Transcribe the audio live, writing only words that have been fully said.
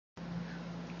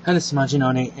Hi, this is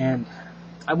Majinoni, and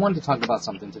I wanted to talk about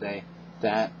something today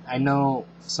that I know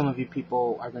some of you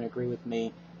people are going to agree with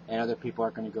me, and other people are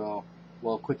going to go,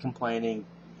 well, quit complaining.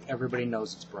 Everybody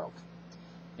knows it's broke.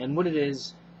 And what it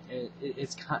is,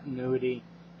 it's continuity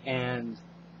and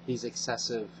these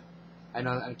excessive, I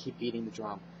know I keep beating the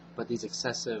drum, but these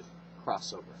excessive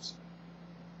crossovers.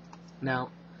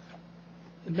 Now,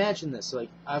 imagine this. Like,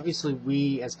 obviously,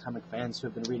 we as comic fans who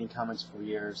have been reading comics for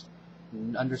years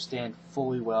understand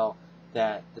fully well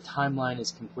that the timeline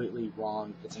is completely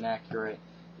wrong, it's inaccurate,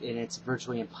 and it's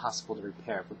virtually impossible to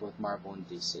repair for both Marvel and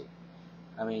DC.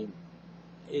 I mean,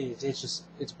 it's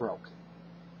broke.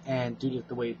 And due to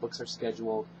the way books are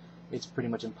scheduled, it's pretty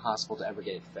much impossible to ever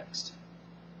get it fixed.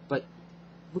 But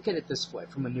look at it this way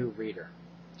from a new reader.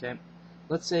 Okay?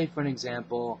 Let's say, for an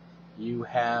example, you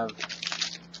have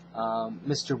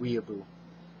Mr. Weeaboo.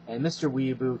 And Mr.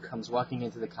 Weeaboo comes walking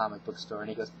into the comic book store and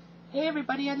he goes, "Hey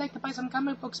everybody, I'd like to buy some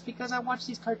comic books because I watch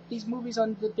these movies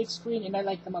on the big screen and I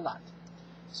like them a lot."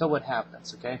 So what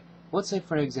happens, okay? Let's say,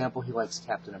 for example, he likes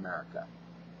Captain America.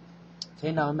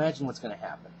 Okay, now imagine what's going to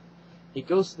happen. He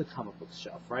goes to the comic book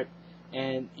shelf, right?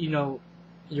 And,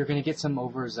 you're going to get some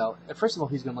overzealous. First of all,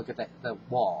 he's going to look at the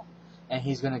wall and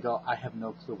he's going to go, "I have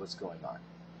no clue what's going on.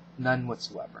 None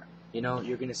whatsoever." You're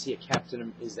going to see a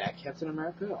Captain. Is that Captain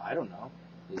America? I don't know.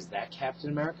 Is that Captain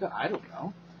America? I don't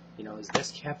know. Is this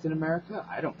Captain America?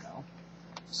 I don't know.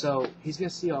 So he's going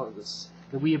to see all of this.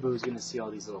 The weeaboo is going to see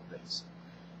all these little things.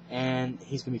 And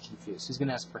he's going to be confused. He's going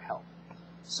to ask for help.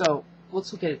 So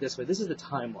let's look at it this way. This is the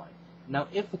timeline. Now,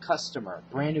 if a customer,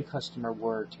 a brand new customer,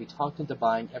 were to be talked into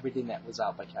buying everything that was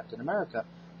out by Captain America,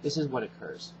 this is what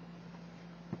occurs.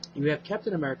 You have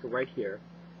Captain America right here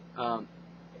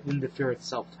in the Fear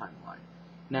Itself timeline.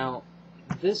 Now,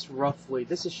 this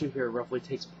issue here roughly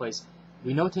takes place.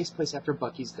 We know it takes place after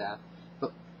Bucky's death,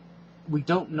 but we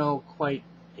don't know quite.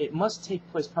 It must take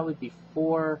place probably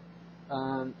before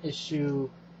issue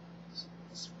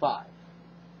 5,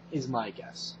 is my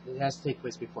guess. It has to take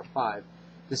place before 5,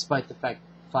 despite the fact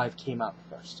 5 came out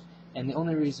first. And the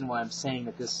only reason why I'm saying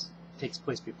that this takes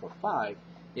place before 5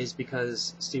 is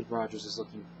because Steve Rogers is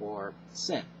looking for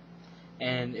Sin.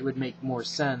 And it would make more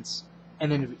sense.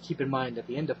 And then keep in mind, at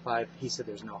the end of 5, he said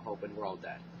there's no hope and we're all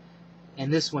dead. And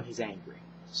this one, he's angry.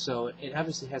 So it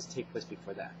obviously has to take place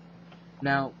before that.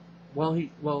 Now, while you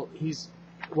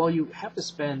have to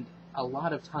spend a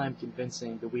lot of time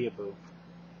convincing the weeaboo,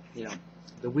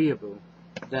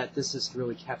 that this is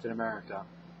really Captain America,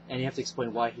 and you have to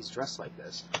explain why he's dressed like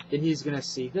this, then he's going to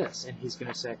see this, and he's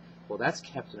going to say, "Well, that's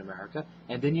Captain America,"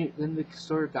 and then the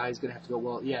story guy is going to have to go,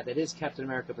 "Well, yeah, that is Captain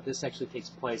America, but this actually takes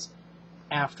place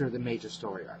after the major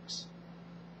story arcs."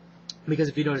 Because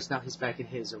if you notice now, he's back in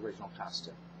his original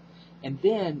costume. And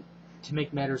then, to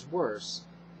make matters worse,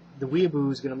 the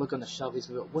weeaboo is going to look on the shelf, he's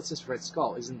going to go, "What's this Red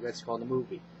Skull? Isn't Red Skull in the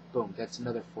movie?" Boom, that's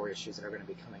another 4 issues that are going to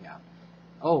be coming out.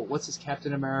 "Oh, what's this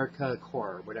Captain America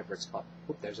Corps, or whatever it's called?"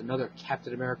 Oop, there's another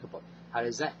Captain America book. How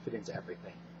does that fit into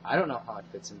everything? I don't know how it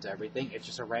fits into everything. It's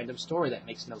just a random story that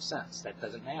makes no sense. That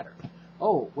doesn't matter.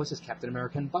 "Oh, what's this Captain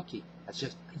America and Bucky?" That's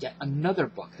just yet another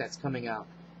book that's coming out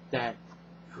that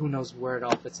who knows where it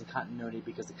all fits in continuity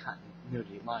because the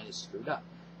continuity line is screwed up.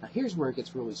 Now here's where it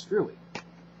gets really screwy.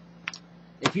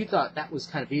 If you thought that was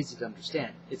kind of easy to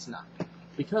understand, it's not.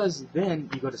 Because then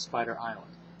you go to Spider Island.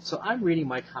 So I'm reading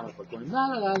my comic book going, la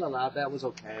la la la la, that was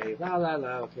okay, la la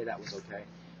la, okay, that was okay.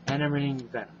 And I'm reading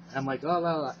Venom. And I'm like, oh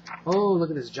la la, oh look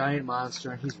at this giant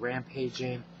monster, and he's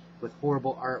rampaging with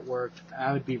horrible artwork.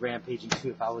 I would be rampaging too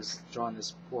if I was drawing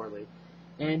this poorly.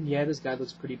 And yeah, this guy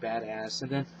looks pretty badass.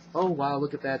 And then, oh wow,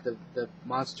 look at that, the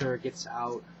monster gets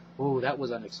out. Oh, that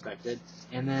was unexpected.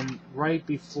 And then right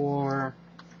before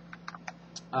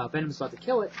Venom's about to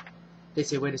kill it, they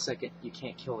say, "Wait a second, you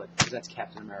can't kill it because that's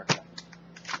Captain America."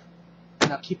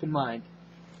 Now keep in mind,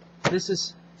 this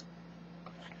is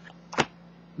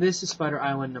Spider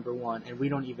Island #1, and we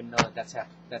don't even know that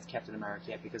that's Captain America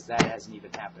yet because that hasn't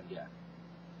even happened yet.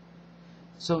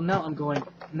 So now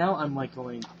I'm like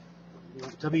going,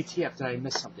 WTF, did I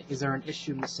miss something? Is there an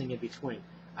issue missing in between?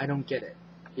 I don't get it.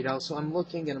 So I'm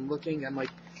looking, I'm like,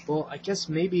 well, I guess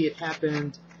maybe it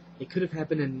happened, it could have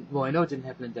happened in, well, I know it didn't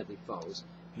happen in Deadly Foes.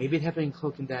 Maybe it happened in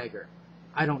Cloak and Dagger.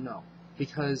 I don't know.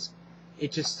 Because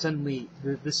it just suddenly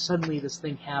this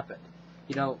thing happened.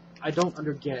 I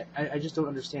just don't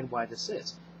understand why this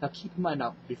is. Now keep in mind,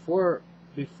 now, before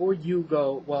you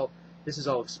go, well, this is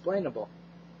all explainable.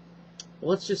 Well,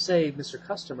 let's just say Mr.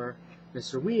 Customer,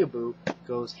 Mr. Weeaboo,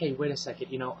 goes, "Hey, wait a second,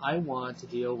 I want to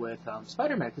deal with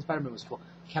Spider-Man, because Spider-Man was cool.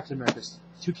 Captain America's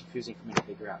too confusing for me to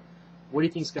figure out. What do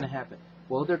you think is going to happen?"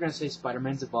 Well, they're going to say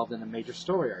Spider-Man's involved in a major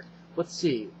story arc. let's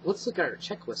see, let's look at our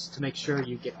checklist to make sure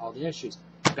you get all the issues.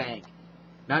 Bang.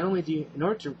 Not only do you, in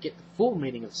order to get the full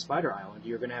meaning of Spider Island,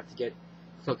 you're going to have to get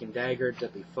Cloak and Dagger,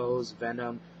 Deadly Foes,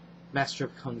 Venom, Master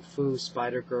of Kung Fu,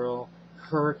 Spider-Girl,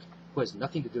 Herc, who has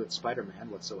nothing to do with Spider-Man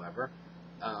whatsoever.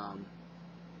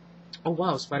 Oh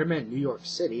wow, Spider-Man New York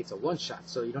City, it's a one-shot,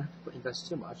 so you don't have to invest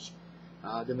too much.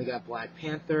 Then we got Black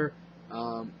Panther,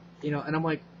 and I'm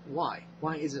like, why?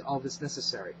 Why is it all this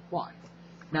necessary? Why?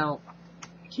 Now,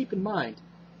 keep in mind,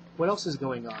 what else is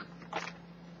going on?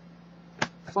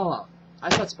 Fallout. I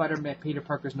thought Spider-Man, Peter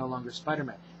Parker's no longer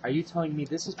Spider-Man. Are you telling me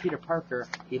this is Peter Parker,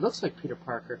 he looks like Peter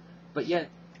Parker, but yet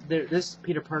this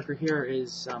Peter Parker here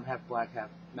is half black, half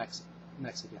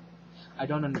Mexican? I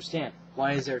don't understand.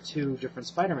 Why is there two different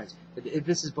Spider-Mans? If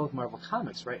this is both Marvel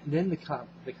Comics, right? And then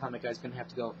the comic guy's going to have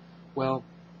to go, well,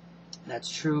 that's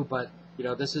true, but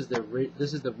this is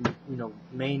the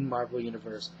main Marvel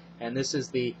universe, and this is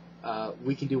the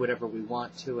we can do whatever we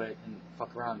want to it and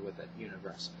fuck around with it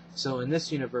universe. So in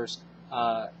this universe,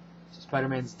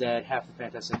 Spider-Man's dead. Half the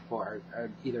Fantastic Four are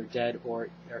either dead or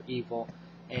are evil,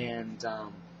 and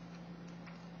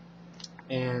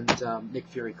Nick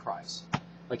Fury cries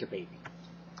like a baby,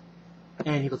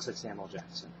 and he looks like Samuel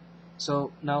Jackson.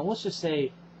 So now let's just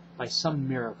say, by some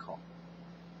miracle,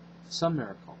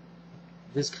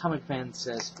 this comic fan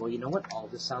says, well, you know what? All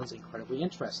this sounds incredibly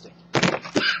interesting,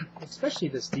 especially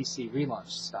this DC relaunch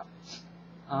stuff.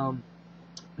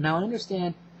 Now I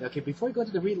understand. Okay, before we go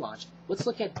to the relaunch, let's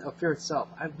look at Fear itself.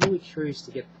 I'm really curious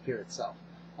to get Fear itself.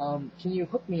 Can you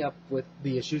hook me up with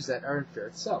the issues that are in Fear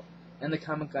itself? And the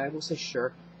comic guy will say,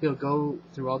 sure. He'll go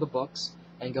through all the books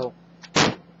and go,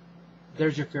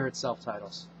 there's your Fear itself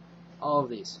titles. All of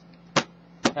these.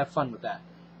 Have fun with that.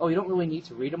 Oh, you don't really need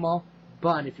to read them all,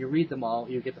 but if you read them all,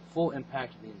 you get the full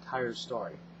impact of the entire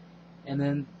story. And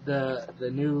then the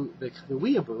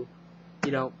weeaboo,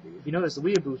 if you notice the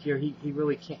weeaboo here, he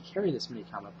really can't carry this many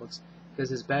comic books because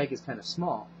his bag is kind of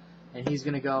small. And he's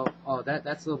going to go, oh,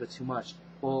 that's a little bit too much.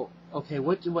 Well, okay,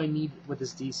 what do I need with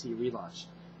this DC relaunch?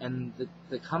 And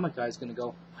the comic guy is going to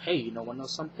go, hey, you know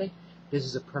something? This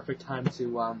is a perfect time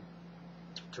to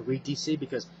read DC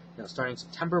because starting in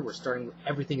September,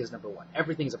 everything is number one.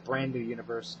 Everything is a brand new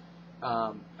universe.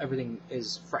 Everything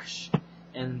is fresh.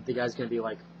 And the guy's going to be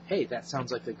like, hey, that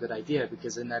sounds like a good idea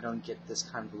because then I don't get this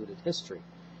convoluted history.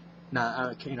 Now,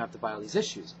 I don't have to buy all these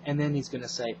issues. And then he's going to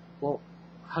say, well,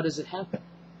 how does it happen?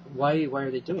 Why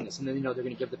are they doing this? And then, they're going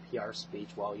to give the PR speech,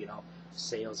 well,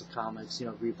 sales of comics,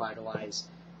 revitalize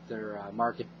their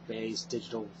market-based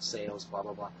digital sales, blah,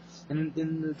 blah, blah. And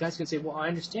then the guy's going to say, well, I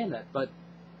understand that, but,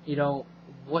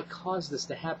 what caused this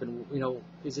to happen?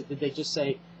 Did they just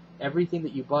say everything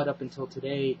that you bought up until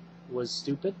today was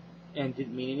stupid and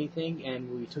didn't mean anything,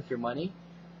 and we took your money?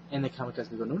 And the comic guy's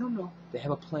going to go, no. They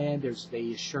have a plan.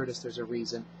 They assured us there's a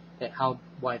reason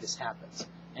why this happens.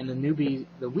 And the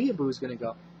weeaboo is going to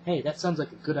go, hey, that sounds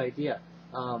like a good idea.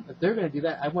 If they're going to do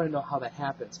that, I want to know how that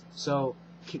happens. So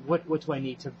what do I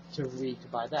need to read to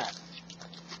buy that?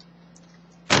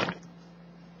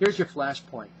 Here's your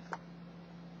Flashpoint.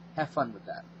 Have fun with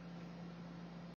that.